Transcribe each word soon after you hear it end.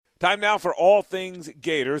Time now for all things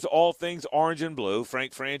Gators, all things orange and blue.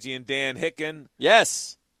 Frank Frangie and Dan Hicken.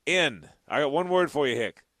 Yes. In. I got one word for you,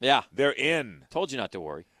 Hick. Yeah. They're in. Told you not to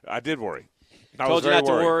worry. I did worry. Told you not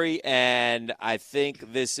to worry, and I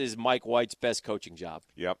think this is Mike White's best coaching job.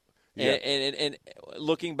 Yep. And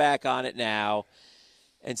looking back on it now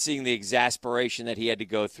and seeing the exasperation that he had to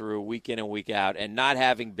go through week in and week out and not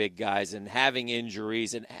having big guys and having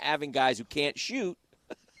injuries and having guys who can't shoot,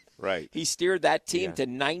 right. He steered that team to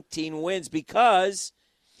 19 wins because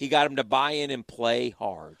he got them to buy in and play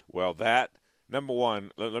hard. Well, that, number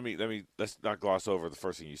one, let's not gloss over the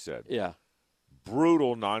first thing you said. Yeah.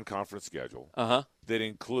 Brutal non-conference schedule that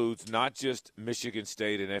includes not just Michigan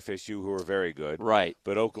State and FSU, who are very good, right,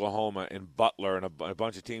 but Oklahoma and Butler and a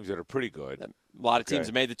bunch of teams that are pretty good. A lot of teams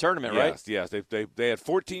have made the tournament, right? Yes. They had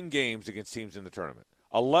 14 games against teams in the tournament.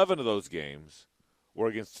 11 of those games were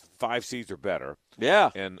against 5 seeds or better. Yeah.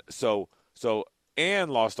 And so Ann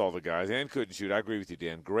lost all the guys. Ann couldn't shoot. I agree with you,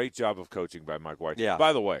 Dan. Great job of coaching by Mike White. Yeah.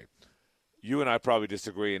 By the way, you and I probably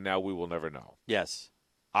disagree, and now we will never know. Yes.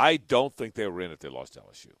 I don't think they were in if they lost to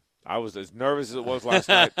LSU. I was as nervous as it was last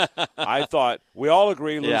night. I thought we all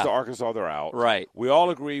agree lose to Arkansas, they're out. Right. We all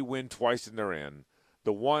agree win twice and they're in.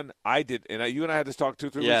 The one I did, and you and I had this talk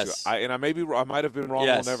 2-3 weeks ago. I might have been wrong.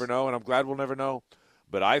 Yes. We'll never know, and I'm glad we'll never know.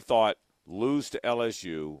 But I thought lose to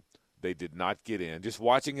LSU, they did not get in. Just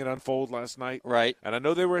watching it unfold last night. Right. And I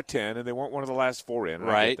know they were at 10, and they weren't one of the last 4 in.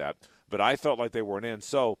 Right. I get that. But I felt like they weren't in.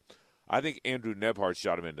 So I think Andrew Nebhard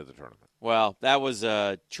shot him into the tournament. Well, that was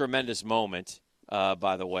a tremendous moment,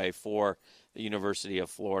 by the way, for the University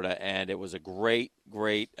of Florida, and it was a great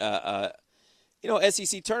SEC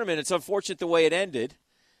tournament. It's unfortunate the way it ended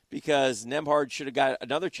because Nebhard should have got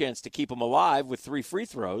another chance to keep him alive with 3 free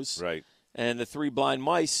throws. Right. And the 3 blind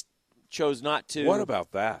mice chose not to. What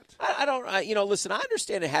about that? I don't listen, I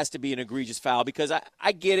understand it has to be an egregious foul because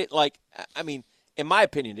I get it. In my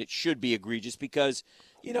opinion, it should be egregious because –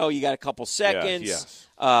 you got a couple seconds. Yes.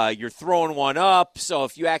 You're throwing one up. So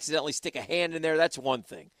if you accidentally stick a hand in there, that's one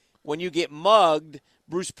thing. When you get mugged,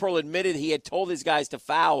 Bruce Pearl admitted he had told his guys to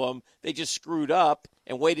foul him. They just screwed up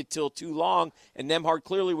and waited till too long. And Nebhard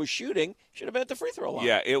clearly was shooting. Should have been at the free throw line.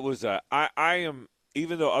 Yeah, it was. I am,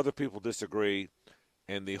 even though other people disagree,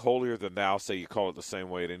 and the holier than thou say you call it the same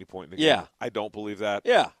way at any point in the game. Yeah. I don't believe that.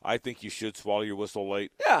 Yeah. I think you should swallow your whistle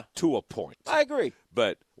late. Yeah. To a point. I agree.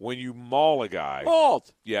 But when you maul a guy.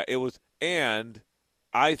 Mauled. Yeah, it was. And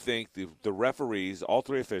I think the referees, all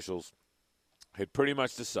 3 officials, had pretty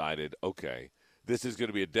much decided, okay, this is going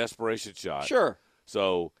to be a desperation shot. Sure.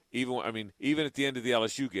 So even at the end of the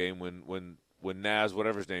LSU game when Naz,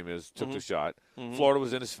 whatever his name is, took the shot, Florida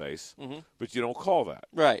was in his face, but you don't call that.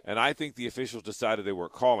 Right. And I think the officials decided they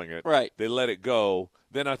weren't calling it. Right. They let it go.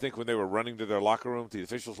 Then I think when they were running to their locker room, to the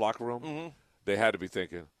officials' locker room, they had to be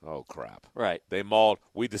thinking, oh, crap. Right. They mauled.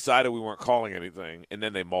 We decided we weren't calling anything, and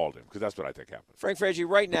then they mauled him because that's what I think happened. Frank Frangie,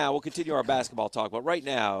 right now, we'll continue our basketball talk, but right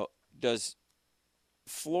now, does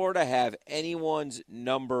Florida have anyone's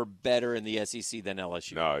number better in the SEC than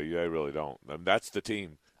LSU? No, they really don't. That's the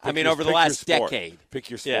team. Over the last decade. Pick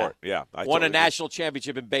your sport. Yeah. Won a national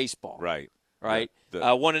championship in baseball. Right.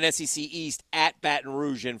 Won an SEC East at Baton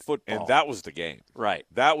Rouge in football. And that was the game. Right.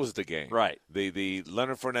 That was the game. Right. The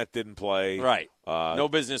Leonard Fournette didn't play. Right. No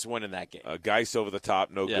business winning that game. Geis over the top,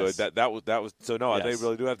 no good. That was so no, Yes. they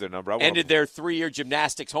really do have their number. Ended their 3-year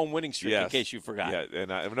gymnastics home winning streak, Yes. in case you forgot. Yeah,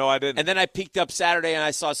 and I didn't. And then I peeked up Saturday and I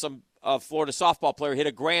saw some Florida softball player hit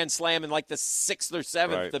a grand slam in like the 6th or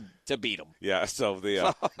 7th to beat them. Yeah, so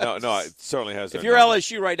no, it certainly has. If you're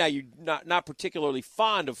LSU right now, you're not particularly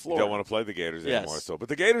fond of Florida. You don't want to play the Gators anymore. Yes. So, but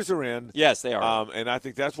the Gators are in. Yes, they are. And I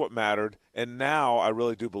think that's what mattered. And now I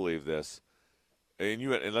really do believe this.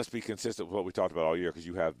 And let's be consistent with what we talked about all year because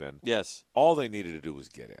you have been. Yes. All they needed to do was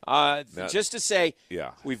get in. Just to say,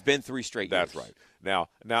 yeah, we've been 3 straight years. That's right. Now,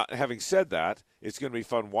 having said that, it's going to be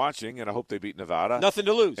fun watching, and I hope they beat Nevada. Nothing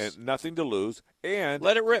to lose. And nothing to lose. And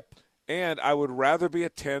let it rip. And I would rather be a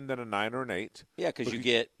 10 than a 9 or an 8. Yeah, because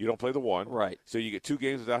you don't play the 1. Right. So you get 2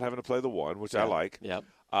 games without having to play the 1, which I like. Yep.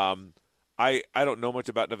 I don't know much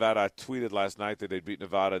about Nevada. I tweeted last night that they'd beat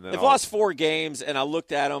Nevada. And then they've lost 4 games, and I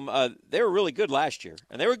looked at them. They were really good last year,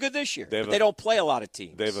 and they were good this year. They don't play a lot of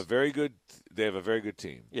teams. They have a very good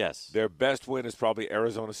team. Yes. Their best win is probably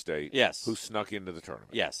Arizona State. Yes. Who snuck into the tournament.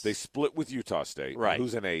 Yes. They split with Utah State. Right.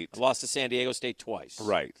 Who's an 8. Lost to San Diego State twice.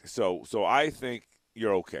 Right. So I think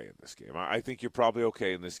you're okay in this game. I think you're probably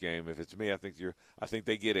okay in this game. If it's me, I think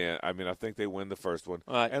they get in. I think they win the first one.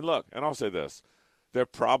 Right. And look, and I'll say this. They're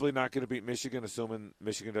probably not going to beat Michigan, assuming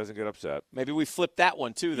Michigan doesn't get upset. Maybe we flip that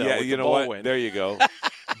one, too, though. Yeah, with you the know what? win. There you go.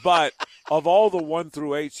 But of all the 1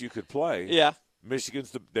 through 8s you could play, yeah,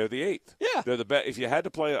 they're the 8th. Yeah. They're the best. If you had to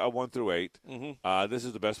play a 1 through 8, this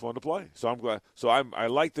is the best one to play. So I'm glad. So I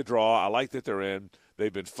like the draw. I like that they're in.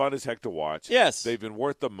 They've been fun as heck to watch. Yes. They've been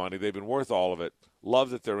worth the money. They've been worth all of it.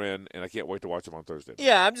 Love that they're in, and I can't wait to watch them on Thursday.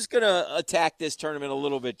 Yeah, I'm just going to attack this tournament a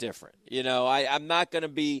little bit different. I'm not going to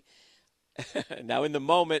be – now, in the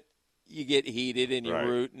moment, you get heated and you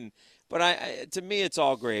root. But to me, it's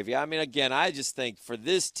all gravy. I mean, again, I just think for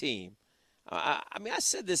this team I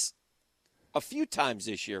said this a few times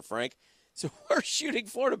this year, Frank. It's the worst shooting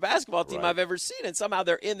Florida basketball team I've ever seen, and somehow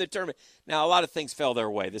they're in the tournament. Now, a lot of things fell their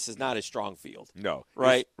way. This is not a strong field. No.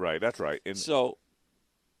 Right? Right, that's right. So,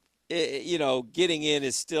 getting in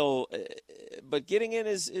is still but getting in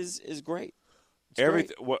is great.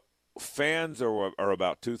 Everything. What fans are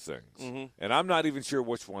about two things, and I'm not even sure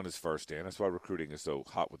which one is first, Dan. That's why recruiting is so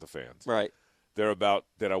hot with the fans. Right. They're about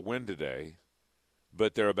that I win today,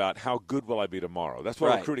 but they're about how good will I be tomorrow. That's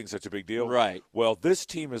why recruiting is such a big deal. Right. Well, this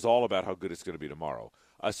team is all about how good it's going to be tomorrow.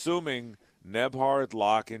 Assuming Nebhard,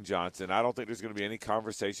 Locke, and Johnson, I don't think there's going to be any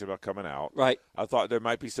conversation about coming out. Right. I thought there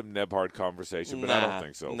might be some Nebhard conversation, but I don't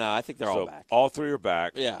think so. No, I think they're all back. All three are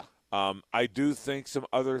back. Yeah. I do think some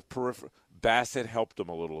other peripheral – Bassett helped him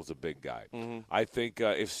a little as a big guy. I think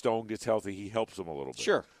if Stone gets healthy, he helps him a little bit.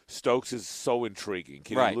 Sure. Stokes is so intriguing.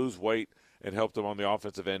 Can he lose weight and help them on the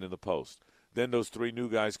offensive end in the post? Then those three new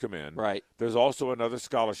guys come in. Right. There's also another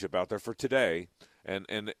scholarship out there for today. And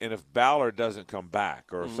if Ballard doesn't come back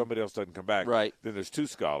or if somebody else doesn't come back, then there's two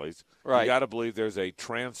scholars. Right. You got to believe there's a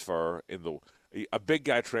transfer a big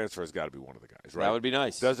guy transfer has got to be one of the guys, right? That would be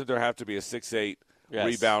nice. Doesn't there have to be a 6'8"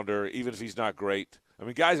 rebounder, even if he's not great? I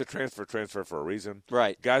mean, guys that transfer for a reason.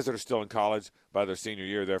 Right. Guys that are still in college by their senior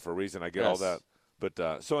year there for a reason. I get all that.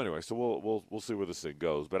 But so anyway, so we'll see where this thing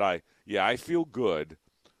goes. But I feel good.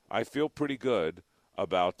 I feel pretty good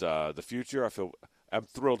about the future. I'm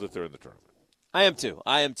thrilled that they're in the tournament. I am too,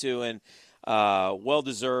 and well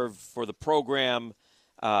deserved for the program.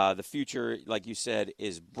 The future, like you said,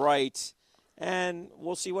 is bright. And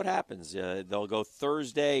we'll see what happens. They'll go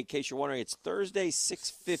Thursday. In case you're wondering, it's Thursday,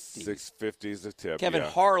 6:50. 6:50 is the tip. Kevin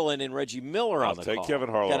Harlan and Reggie Miller on the call. I'll take Kevin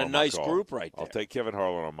Harlan Got a on nice my call. group right there. I'll take Kevin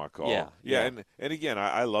Harlan on my call. Yeah. And again,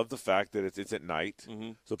 I love the fact that it's at night,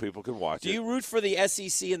 so people can watch it. Do you root for the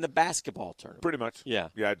SEC in the basketball tournament? Pretty much. Yeah.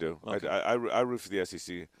 Yeah, I do. Okay. I root for the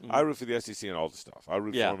SEC. I root for the SEC in all the stuff. I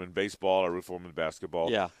root for them in baseball. I root for them in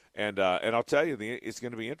basketball. Yeah. And I'll tell you, it's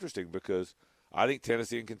going to be interesting because I think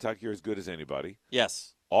Tennessee and Kentucky are as good as anybody.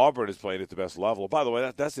 Yes. Auburn is playing at the best level. By the way,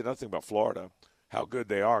 that's another thing about Florida, how good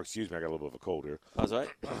they are. Excuse me, I got a little bit of a cold here. That's right.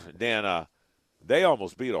 Dan, they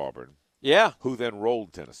almost beat Auburn. Yeah. Who then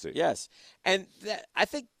rolled Tennessee. Yes. And I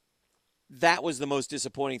think that was the most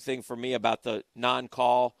disappointing thing for me about the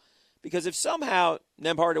non-call. Because if somehow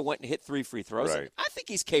Nembhard went and hit 3 free throws, I think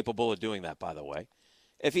he's capable of doing that, by the way.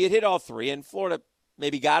 If he had hit all 3 and Florida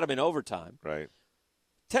maybe got him in overtime. Right.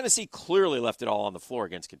 Tennessee clearly left it all on the floor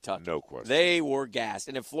against Kentucky. No question. They were gassed.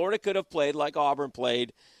 And if Florida could have played like Auburn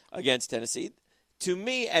played against Tennessee, to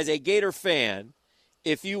me as a Gator fan,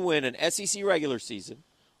 if you win an SEC regular season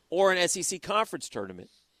or an SEC conference tournament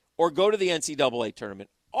or go to the NCAA tournament,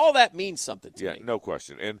 all that means something to me. Yeah, no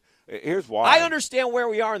question. And here's why. I understand where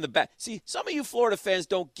we are in the See, some of you Florida fans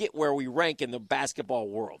don't get where we rank in the basketball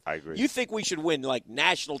world. I agree. You think we should win like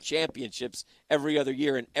national championships every other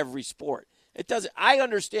year in every sport. It doesn't. I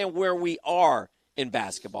understand where we are in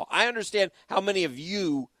basketball. I understand how many of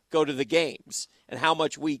you go to the games and how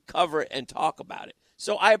much we cover it and talk about it.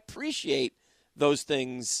 So I appreciate those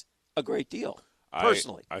things a great deal,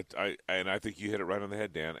 personally. I think you hit it right on the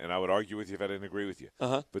head, Dan, and I would argue with you if I didn't agree with you.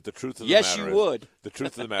 But the truth of the yes, matter you would. The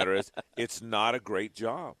truth of the matter is it's not a great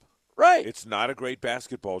job. Right. It's not a great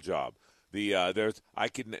basketball job.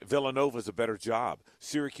 Villanova's a better job.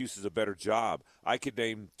 Syracuse is a better job. I could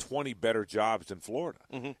name 20 better jobs than Florida.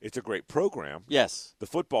 It's a great program. Yes. The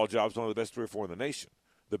football job is one of the best 3 or 4 in the nation.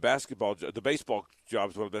 The baseball job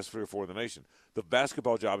is one of the best 3 or 4 in the nation. The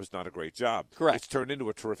basketball job is not a great job. Correct. It's turned into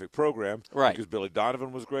a terrific program. Right. Because Billy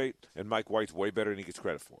Donovan was great, and Mike White's way better than he gets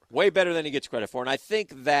credit for. Way better than he gets credit for. And I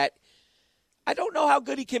think that I don't know how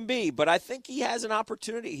good he can be, but I think he has an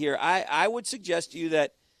opportunity here. I would suggest to you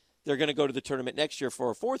that they're going to go to the tournament next year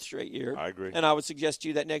for a 4th straight year. I agree. And I would suggest to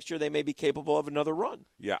you that next year they may be capable of another run.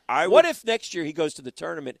 Yeah, What if next year he goes to the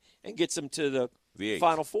tournament and gets them to the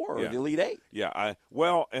Final Four or the Elite Eight? Yeah,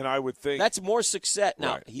 and I would think that's more success.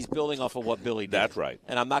 Now, right. He's building off of what Billy did. That's right.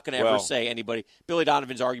 And I'm not going to ever say anybody. Billy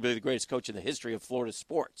Donovan's arguably the greatest coach in the history of Florida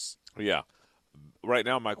sports. Yeah. Right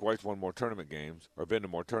now, Mike White's won more tournament games or been to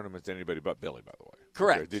more tournaments than anybody but Billy, by the way.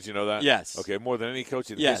 Correct. Okay, did you know that? Yes. Okay, more than any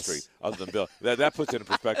coach in Yes. history other than Bill. That puts it in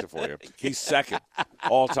perspective for you. He's second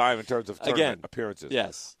all time in terms of tournament appearances.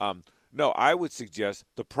 Yes. No, I would suggest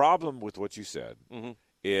the problem with what you said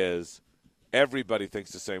is everybody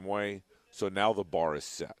thinks the same way, so now the bar is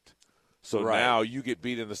set. So now you get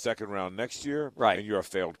beat in the second round next year, and you're a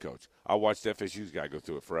failed coach. I watched FSU's guy go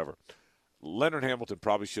through it forever. Leonard Hamilton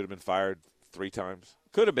probably should have been fired 3 times.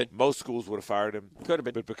 Could have been. Most schools would have fired him. Could have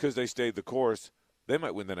been. But because they stayed the course, they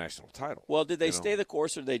might win the national title. Well, did they stay the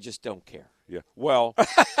course or they just don't care? Yeah. Well,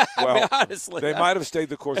 I mean, honestly, they might have stayed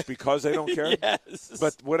the course because they don't care. Yes.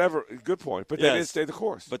 But whatever, good point. But they did stay the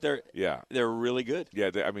course. But they're really good.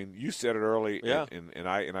 Yeah. I mean, you said it early, Yeah. and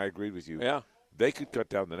I agreed with you. Yeah. They could cut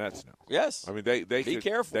down the nets now. Yes. I mean, they Be could,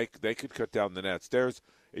 careful. They could cut down the nets.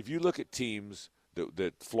 If you look at teams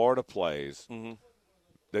that Florida plays,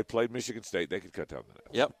 they played Michigan State. They could cut down the nets.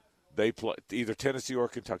 Yep. They play either Tennessee or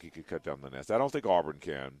Kentucky could cut down the nets. I don't think Auburn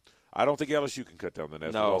can. I don't think LSU can cut down the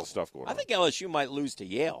nets with all the stuff going on. I think LSU might lose to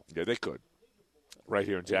Yale. Yeah, they could. Right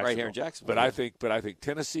here in Jacksonville. Right here in Jacksonville. But I think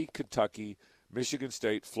Tennessee, Kentucky, Michigan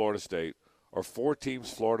State, Florida State are 4 teams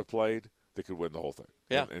Florida played that could win the whole thing.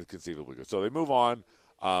 Yeah. And conceivably good. So they move on.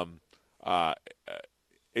 As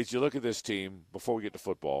you look at this team, before we get to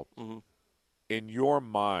football, in your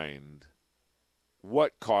mind,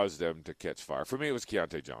 what caused them to catch fire? For me, it was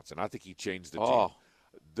Keontae Johnson. I think he changed the team.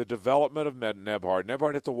 The development of Nebhard.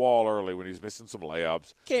 Nebhard hit the wall early when he was missing some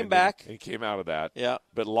layups. Came back. And he came out of that. Yeah.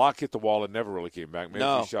 But Locke hit the wall and never really came back. Made a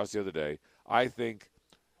No. few shots the other day. I think,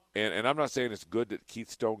 and I'm not saying it's good that Keith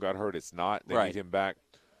Stone got hurt. It's not. They need him back.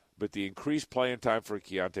 But the increased playing time for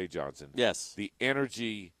Keontae Johnson. Yes. The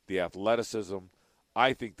energy, the athleticism,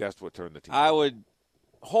 I think that's what turned the team. I would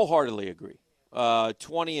wholeheartedly agree.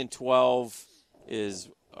 20-12 is,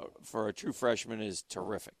 for a true freshman, is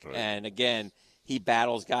terrific. Right. And, again, he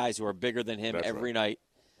battles guys who are bigger than him every night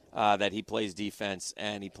that he plays defense,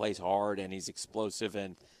 and he plays hard, and he's explosive.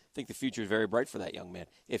 And I think the future is very bright for that young man.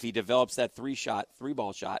 If he develops that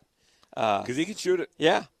three-ball shot. Because he can shoot it.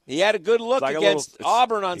 Yeah. He had a good look against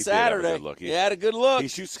Auburn on Saturday. He had a good look. He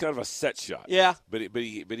shoots kind of a set shot. Yeah. But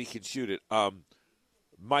he can shoot it.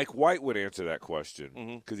 Mike White would answer that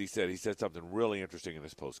question because he said something really interesting in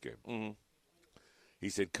this postgame. He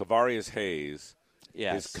said Kavarius Hayes,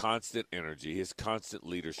 his constant energy, his constant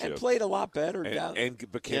leadership, and played a lot better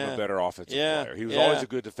and became a better offensive player. He was always a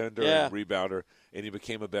good defender and rebounder, and he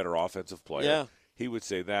became a better offensive player. Yeah. He would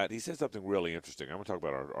say that. He said something really interesting. I'm going to talk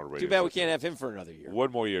about our radio. Too bad we can't have him for another year.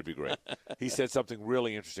 One more year would be great. He said something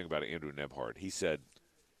really interesting about Andrew Nebhard. He said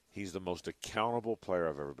he's the most accountable player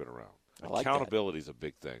I've ever been around. Accountability is a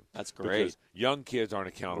big thing. That's great. Because young kids aren't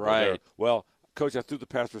accountable. Right. Well, Coach, I threw the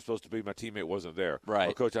pass we're supposed to be. My teammate wasn't there. Right.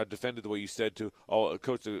 Or, Coach, I defended the way you said to. Oh,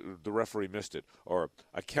 Coach, the referee missed it. Or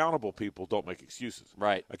accountable people don't make excuses.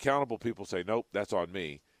 Right. Accountable people say, nope, that's on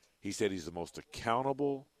me. He said he's the most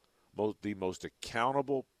accountable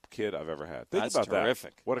kid I've ever had. Think about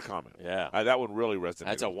terrific. That. What a comment. Yeah. That one really resonated.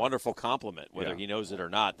 That's a wonderful compliment, whether he knows it or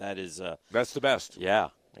not. That is. That's the best. Yeah.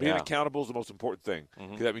 Being accountable is the most important thing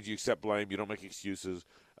because that means you accept blame, you don't make excuses,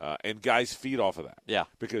 and guys feed off of that. Yeah.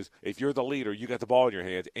 Because if you're the leader, you got the ball in your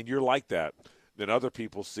hands, and you're like that, then other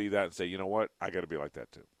people see that and say, you know what, I got to be like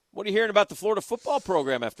that too. What are you hearing about the Florida football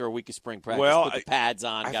program after a week of spring practice? Well, put the pads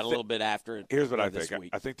on, got a little bit after it. Here's what I this think. Week.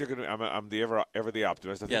 I think they're going to. I'm the ever the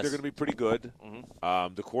optimist. I think they're going to be pretty good.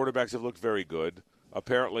 The quarterbacks have looked very good.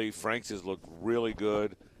 Apparently, Franks has looked really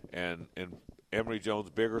good, and Emory Jones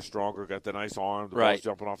bigger, stronger, got the nice arm, the ball's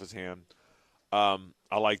jumping off his hand. I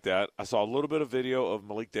like that. I saw a little bit of video of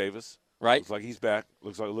Malik Davis. Right. Looks like he's back.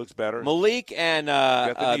 Looks better. Malik and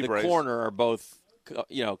the brace. corner are both,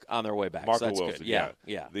 on their way back. Marco so that's Wilson. good.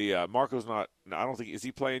 Yeah. The Marco's not. I don't think is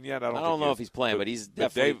he playing yet. I don't know if he's playing, but he's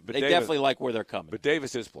definitely. They definitely like where they're coming. But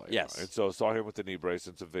Davis is playing. Yes. And so I saw him with the knee brace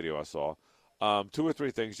and some video I saw. 2 or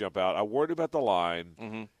 3 things jump out. I worried about the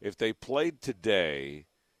line. If they played today,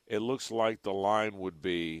 it looks like the line would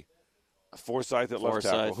be Forsythe at left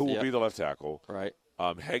tackle. Who will be the left tackle? Right.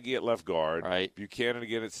 Heggie at left guard. Right. Buchanan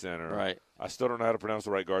again at center. Right. I still don't know how to pronounce the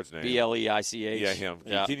right guard's name. Bleich. Yeah, him.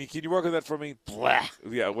 Yeah. Can you work on that for me? Blah.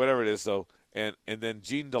 Yeah, whatever it is. So and then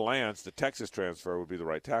Gene DeLance, the Texas transfer, would be the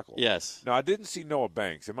right tackle. Yes. Now I didn't see Noah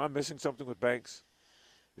Banks. Am I missing something with Banks?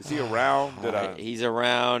 Is he around? He's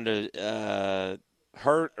around.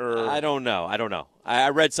 Hurt or I don't know. I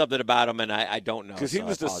read something about him, and I don't know. Because he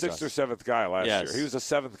was the 6th or 7th guy last year. He was the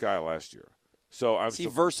 7th guy last year. So is he a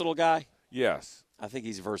versatile guy? Yes. I think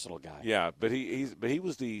he's a versatile guy. Yeah, but he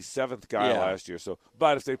was the 7th guy last year. So,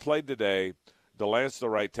 but if they played today, Delance the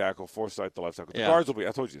right tackle, Forsythe the left tackle. The Yeah. guards will be.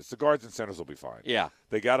 I told you this. The guards and centers will be fine. Yeah.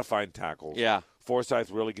 They got to find tackles. Yeah. Forsythe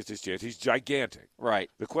really gets his chance. He's gigantic. Right.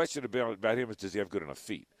 The question about him is, does he have good enough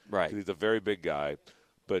feet? Right. 'Cause he's a very big guy.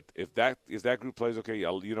 But if that group plays okay, I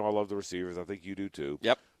love the receivers. I think you do too.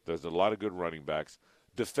 Yep. There's a lot of good running backs.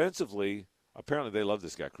 Defensively, apparently they love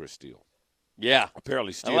this guy, Chris Steele. Yeah.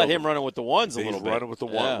 Apparently Steele. I let him run with the ones a He's little bit. running with the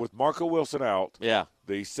one. Yeah. With Marco Wilson out, Yeah.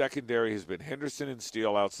 the secondary has been Henderson and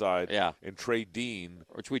Steele outside, Yeah. and Trey Dean,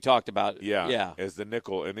 Which we talked about. yeah, as the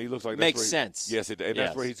nickel, and he looks like Makes that's where sense. Yes, and Yes.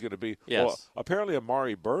 that's where he's going to be. Yes. Well, apparently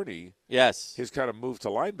Amari Burney Yes. has kind of moved to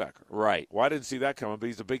linebacker. Right. Well, I didn't see that coming, but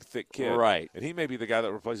he's a big, thick kid, Right. And he may be the guy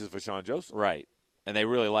that replaces Vashawn Joseph. Right. And they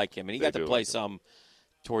really like him. And he They got to do play like him. some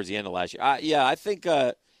towards the end of last year. I think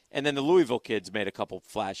and then the Louisville kids made a couple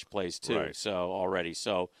flash plays too. Right. So already.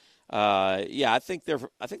 So I think they're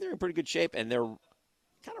in pretty good shape, and they're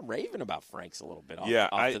kind of raving about Franks a little bit off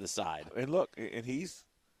to the side. And look, and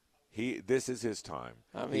this is his time.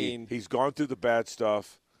 I mean, he's gone through the bad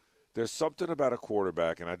stuff. There's something about a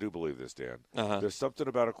quarterback, and I do believe this, Dan. There's something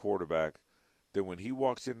about a quarterback that when he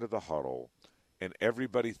walks into the huddle and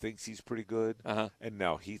everybody thinks he's pretty good, and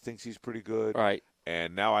now he thinks he's pretty good, right?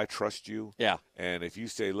 And now I trust you. Yeah. And if you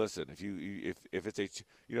say, listen, if it's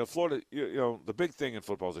Florida, the big thing in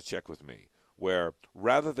football is a check with me, where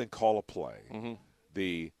rather than call a play,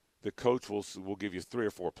 the coach will give you 3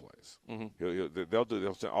 or 4 plays.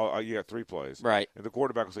 They'll say, oh, you got 3 plays. Right. And the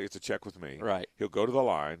quarterback will say, it's a check with me. Right. He'll go to the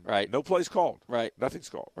line. Right. No plays called. Right. Nothing's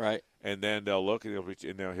called. Right. And then they'll look and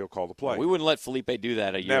he'll call the play. We wouldn't let Felipe do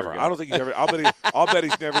that a year Never. ago. I don't think he's ever. I'll bet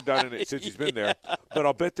he's never done it since he's been there. But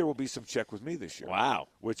I'll bet there will be some check with me this year. Wow.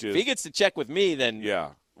 Which is, if he gets to check with me, then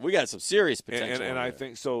we got some serious potential. And I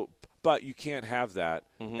think so. But you can't have that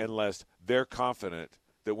unless they're confident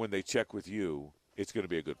that when they check with you, it's going to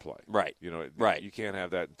be a good play. Right. Right. You can't have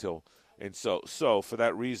that until. And so for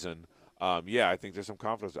that reason, I think there's some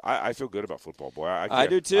confidence. I feel good about football, boy. I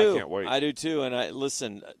do too. I can't wait. I do too. And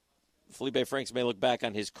listen, Felipe Franks may look back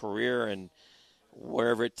on his career and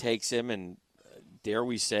wherever it takes him, and dare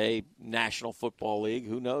we say, National Football League.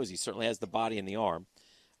 Who knows? He certainly has the body and the arm.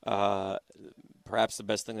 Perhaps the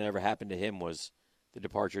best thing that ever happened to him was the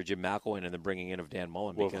departure of Jim McElwain and the bringing in of Dan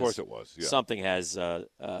Mullen. Well, of course it was. Yeah. Something has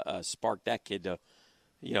sparked that kid to,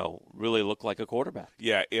 really look like a quarterback.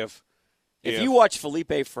 Yeah. If you watch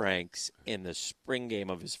Felipe Franks in the spring game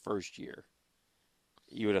of his first year,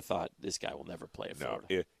 you would have thought this guy will never play at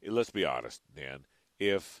Florida. Let's be honest, Dan.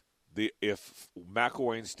 If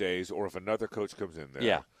McElwain stays, or if another coach comes in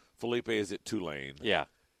there, Felipe is at Tulane. Yeah.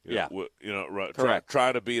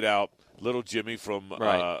 Trying to beat out little Jimmy from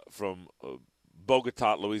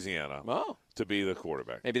Bogota, Louisiana, to be the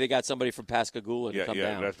quarterback. Maybe they got somebody from Pascagoula to come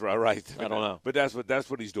down. That's right. I don't know, but that's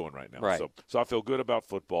what he's doing right now. Right. So I feel good about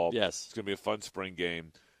football. Yes, it's going to be a fun spring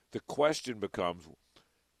game. The question becomes,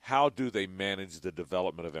 how do they manage the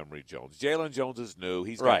development of Emory Jones? Jalen Jones is new.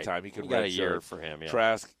 He's got time. He can got a year for him. Yeah.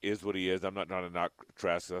 Trask is what he is. I'm not trying to knock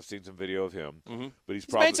Trask. I've seen some video of him. But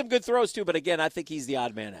he's made some good throws, too. But, again, I think he's the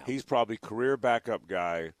odd man out. He's probably career backup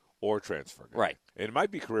guy or transfer guy. Right. And it might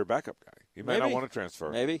be career backup guy. He may not want to transfer.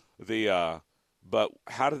 Maybe. But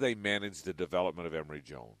how do they manage the development of Emory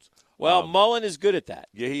Jones? Well, Mullen is good at that.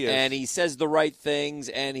 Yeah, he is. And he says the right things,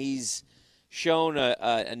 and he's shown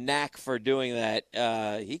a knack for doing that.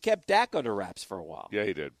 He kept Dak under wraps for a while. Yeah,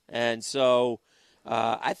 he did. And so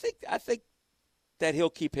I think that he'll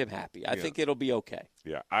keep him happy. I think it'll be okay.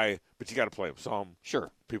 Yeah, but you got to play him some.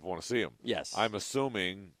 Sure. People want to see him. Yes. I'm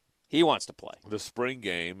assuming he wants to play. The spring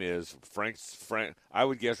game is Frank. I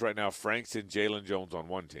would guess right now Franks and Jalen Jones on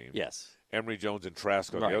one team. Yes. Emory Jones and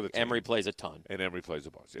Trask on the other team. Emory plays a ton. And Emory plays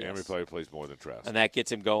a bunch. Yes. Emory plays more than Trask. And that gets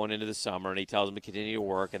him going into the summer, and he tells him to continue to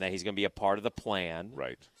work and that he's going to be a part of the plan.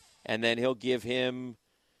 Right. And then he'll give him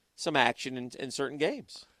some action in certain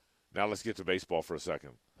games. Now let's get to baseball for a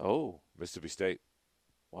second. Oh. Mississippi State.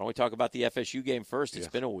 Why don't we talk about the FSU game first? It's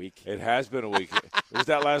been a week. It has been a week. Was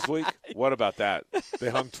that last week? What about that? They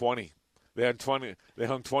hung 20. They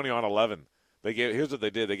hung 20 on 11. Here's what they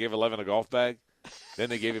did. They gave 11 a golf bag. Then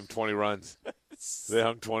they gave him 20 runs. They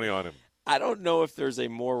hung 20 on him. I don't know if there's a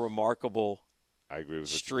more remarkable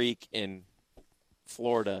streak in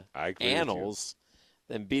Florida annals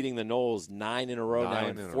than beating the Noles 9 in a row now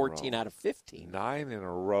and 14 out of 15. 9 in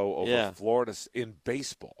a row over Florida in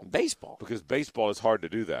baseball. Because baseball is hard to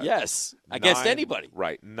do that. Yes, against anybody.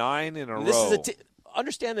 Right, 9 in a row.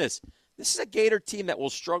 Understand this. This is a Gator team that will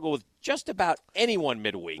struggle with just about anyone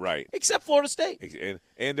midweek. Right. Except Florida State.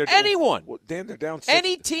 And they're anyone. Well, Dan, they're down 6.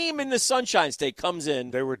 Any team in the Sunshine State comes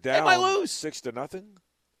in. They were down. They might lose. 6-0?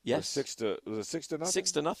 Yes. Was it 6-0?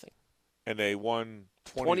 6-0. and they won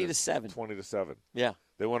 20-7. 20-7. Yeah.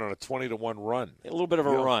 They went on a 20-1 run. A little bit of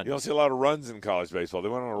a run. You don't see a lot of runs in college baseball. They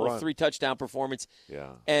went on a run. 3-touchdown performance.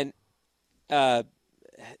 Yeah. And by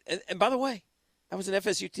the way, that was an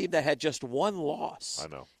FSU team that had just one loss. I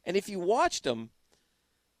know. And if you watched them,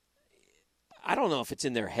 I don't know if it's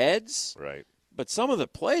in their heads. Right. But some of the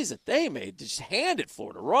plays that they made, just handed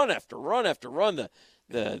Florida run after run after run.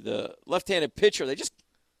 The left-handed pitcher,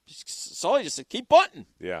 Sully just said, keep bunting.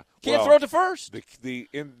 Yeah. Can't throw it to first. I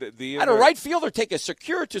had a right fielder take a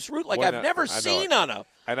circuitous route like I've never seen on a.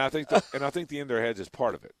 And I think the in their heads is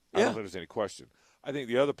part of it. I don't think there's any question. I think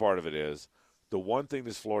the other part of it is the one thing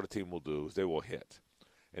this Florida team will do is they will hit,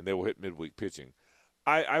 and they will hit midweek pitching.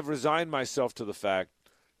 I've resigned myself to the fact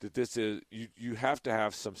that this is you have to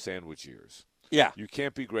have some sandwich years. Yeah. You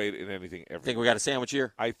can't be great in anything every Think we got a sandwich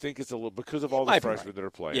year? I think it's a little because of all the freshmen that are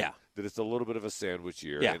playing. Yeah. That it's a little bit of a sandwich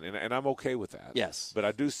year. Yeah. And I'm okay with that. Yes. But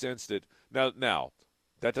I do sense that now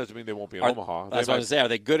that doesn't mean they won't be in Omaha. That's what I was going to say. Are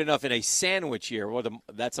they good enough in a sandwich year? Well,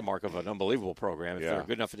 that's a mark of an unbelievable program. If they're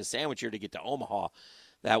good enough in a sandwich year to get to Omaha,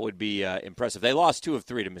 that would be impressive. They lost 2 of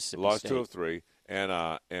 3 to Mississippi State. 2 of 3.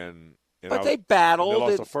 But they battled. They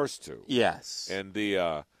lost the first 2. Yes. And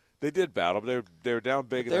they did battle. But they're down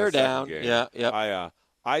big in that down. second game. Yeah.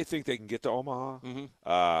 I think they can get to Omaha.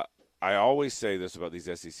 Mm-hmm. I always say this about these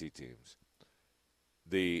SEC teams.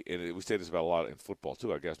 And we say this about a lot in football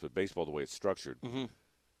too, I guess, but baseball, the way it's structured,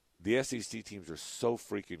 the SEC teams are so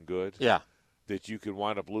freaking good that you can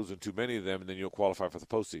wind up losing too many of them, and then you'll qualify for the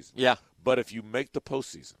postseason. Yeah. But if you make the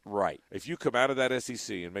postseason, right? If you come out of that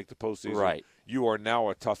SEC and make the postseason, right, you are now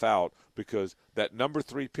a tough out because that number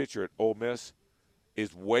 3 pitcher at Ole Miss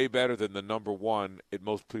is way better than the number 1 at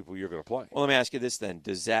most people you're going to play. Well, let me ask you this then.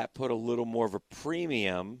 Does that put a little more of a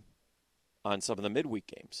premium on some of the midweek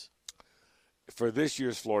games? For this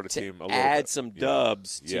year's Florida team, a little add bit. some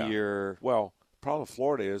dubs to your – Well, problem with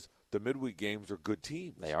Florida is the midweek games are good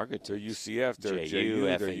teams. They are good teams. They're UCF, they're JU,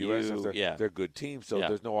 they're USF, they're good teams, so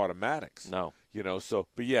there's no automatics. No.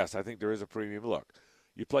 But yes, I think there is a premium. Look,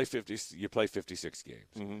 you play 56 games.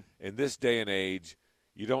 Mm-hmm. In this day and age,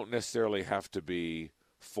 you don't necessarily have to be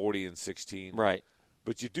 40-16. Right.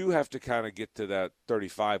 But you do have to kind of get to that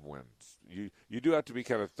 35 wins. You do have to be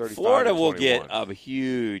kind of 35. Florida will get a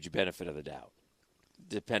huge benefit of the doubt,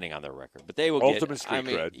 depending on their record. But they will Ultimate street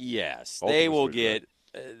cred. Yes. Ultimate they will get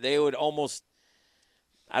they would almost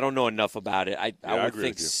I don't know enough about it. I would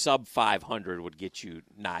think sub 500 would get you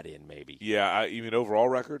not in maybe. Yeah, you mean overall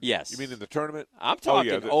record? Yes. You mean in the tournament? I'm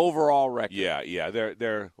talking overall record. Yeah.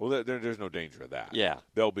 There's no danger of that. Yeah.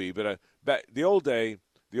 They'll be, but the old days,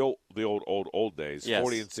 yes.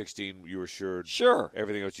 40-16, you were assured. Sure.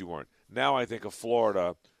 Everything else you weren't. Now I think of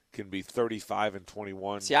Florida can be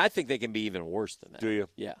 35-21. See, I think they can be even worse than that. Do you?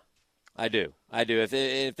 Yeah, I do. If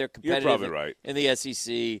they're competitive, you're probably right. In the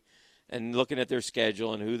SEC. And looking at their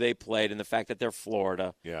schedule and who they played and the fact that they're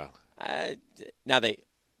Florida. Yeah. Now they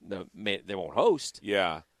won't host.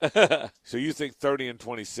 Yeah. So you think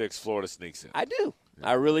 30-26 Florida sneaks in? I do. Yeah.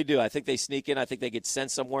 I really do. I think they sneak in. I think they get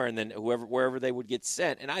sent somewhere, and then wherever they would get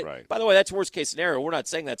sent. And by the way, that's worst case scenario. We're not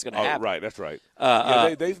saying that's going to happen. Right. That's right.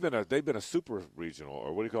 They've been a super regional,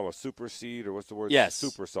 or what do you call a super seed, or what's the word? Yes.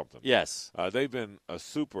 Super something. Yes. They've been a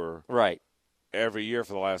super. Right. Every year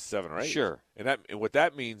for the last 7 or 8. Sure. And what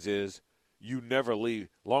that means is you never leave.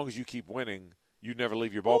 As long as you keep winning, you never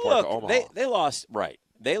leave your ballpark to Omaha. They lost, right.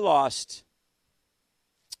 They lost,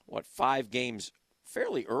 5 games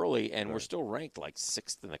fairly early, and we're still ranked like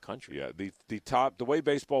 6th in the country. Yeah, the way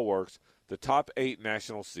baseball works, the top 8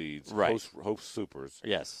 national seeds host supers.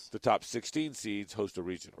 Yes. The top 16 seeds host a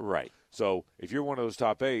regional. Right. So if you're one of those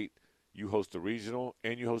top 8, you host a regional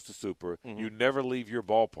and you host a super. Mm-hmm. You never leave your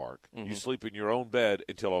ballpark. Mm-hmm. You sleep in your own bed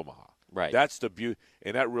until Omaha. Right. That's the beauty,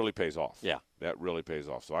 and that really pays off. Yeah. That really pays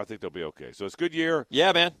off. So I think they'll be okay. So it's a good year.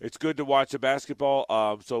 Yeah, man. It's good to watch the basketball.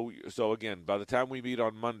 So again, by the time we meet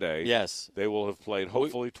on Monday, yes, they will have played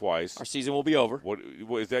hopefully twice. Our season will be over. What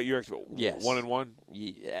is that your expectation? Yes. 1-1?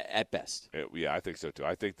 Yeah, at best. Yeah, I think so too.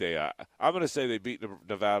 I think they I'm going to say they beat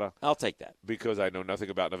Nevada. I'll take that. Because I know nothing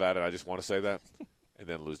about Nevada, and I just want to say that. And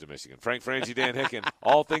then lose to Michigan. Frank Frangie, Dan Hicken,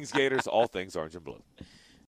 all things Gators, all things orange and blue.